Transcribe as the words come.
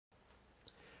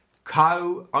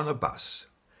Cow on a Bus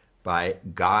by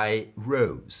Guy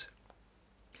Rose.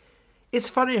 It's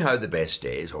funny how the best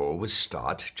days always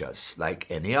start just like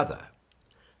any other.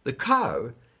 The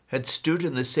cow had stood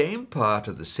in the same part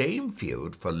of the same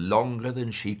field for longer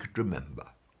than she could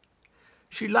remember.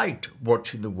 She liked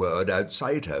watching the world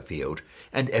outside her field,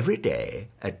 and every day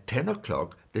at 10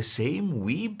 o'clock the same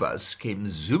wee bus came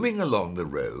zooming along the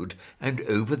road and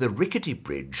over the rickety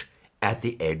bridge at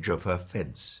the edge of her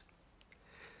fence.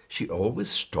 She always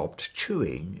stopped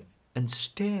chewing and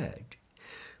stared.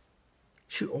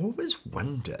 She always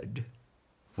wondered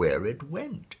where it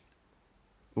went.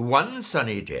 One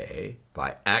sunny day,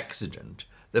 by accident,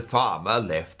 the farmer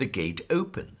left the gate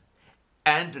open,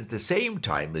 and at the same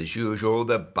time as usual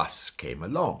the bus came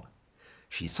along.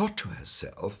 She thought to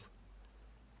herself,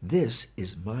 "This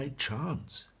is my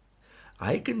chance.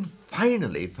 I can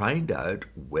finally find out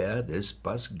where this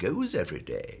bus goes every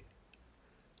day."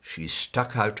 She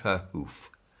stuck out her hoof.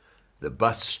 The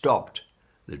bus stopped,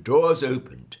 the doors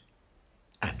opened,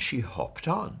 and she hopped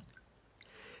on.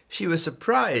 She was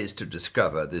surprised to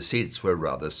discover the seats were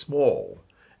rather small,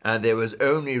 and there was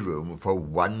only room for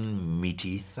one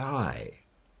meaty thigh.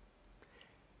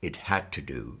 It had to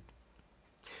do.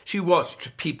 She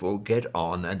watched people get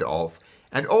on and off,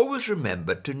 and always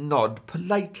remembered to nod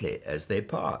politely as they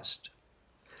passed.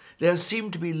 There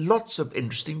seemed to be lots of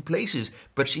interesting places,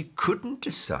 but she couldn't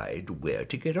decide where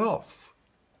to get off.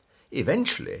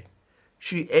 Eventually,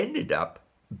 she ended up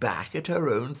back at her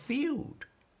own field.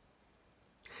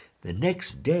 The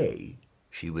next day,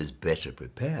 she was better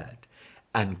prepared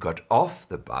and got off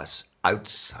the bus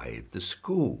outside the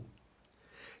school.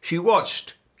 She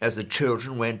watched as the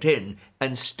children went in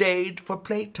and stayed for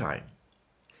playtime.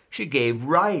 She gave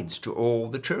rides to all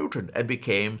the children and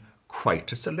became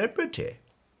quite a celebrity.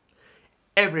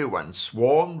 Everyone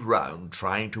swarmed round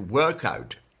trying to work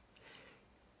out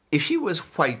if she was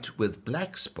white with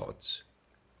black spots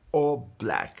or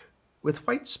black with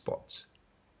white spots.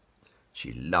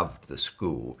 She loved the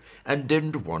school and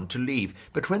didn't want to leave,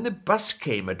 but when the bus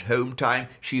came at home time,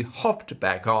 she hopped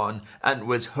back on and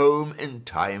was home in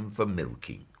time for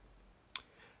milking.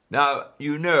 Now,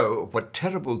 you know what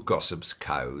terrible gossips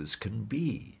cows can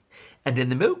be, and in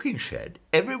the milking shed,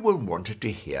 everyone wanted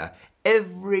to hear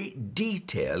every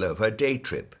detail of her day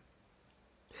trip.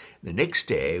 The next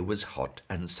day was hot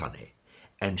and sunny,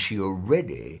 and she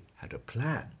already had a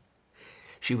plan.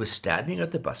 She was standing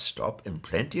at the bus stop in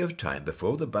plenty of time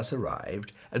before the bus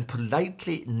arrived and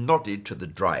politely nodded to the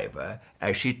driver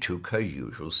as she took her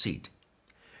usual seat.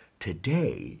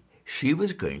 Today, she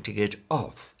was going to get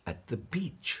off at the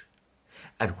beach,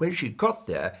 and when she got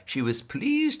there, she was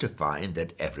pleased to find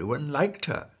that everyone liked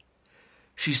her.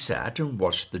 She sat and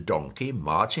watched the donkey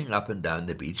marching up and down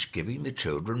the beach giving the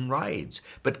children rides,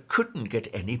 but couldn't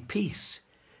get any peace,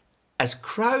 as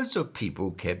crowds of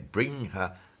people kept bringing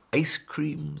her ice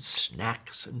cream,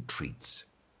 snacks, and treats.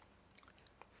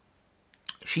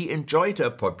 She enjoyed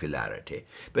her popularity,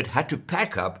 but had to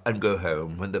pack up and go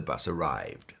home when the bus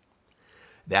arrived.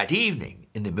 That evening,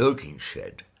 in the milking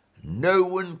shed, no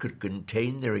one could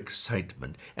contain their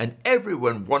excitement, and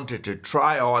everyone wanted to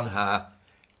try on her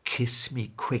Kiss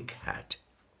Me Quick hat.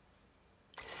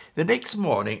 The next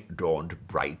morning dawned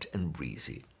bright and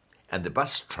breezy, and the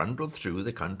bus trundled through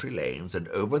the country lanes and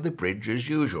over the bridge as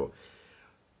usual.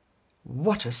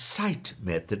 What a sight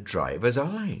met the driver's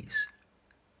eyes!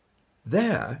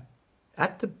 There,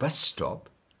 at the bus stop,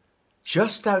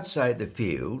 just outside the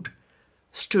field,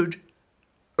 stood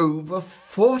over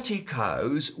 40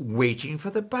 cows waiting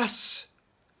for the bus.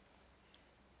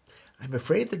 I'm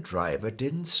afraid the driver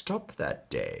didn't stop that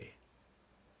day.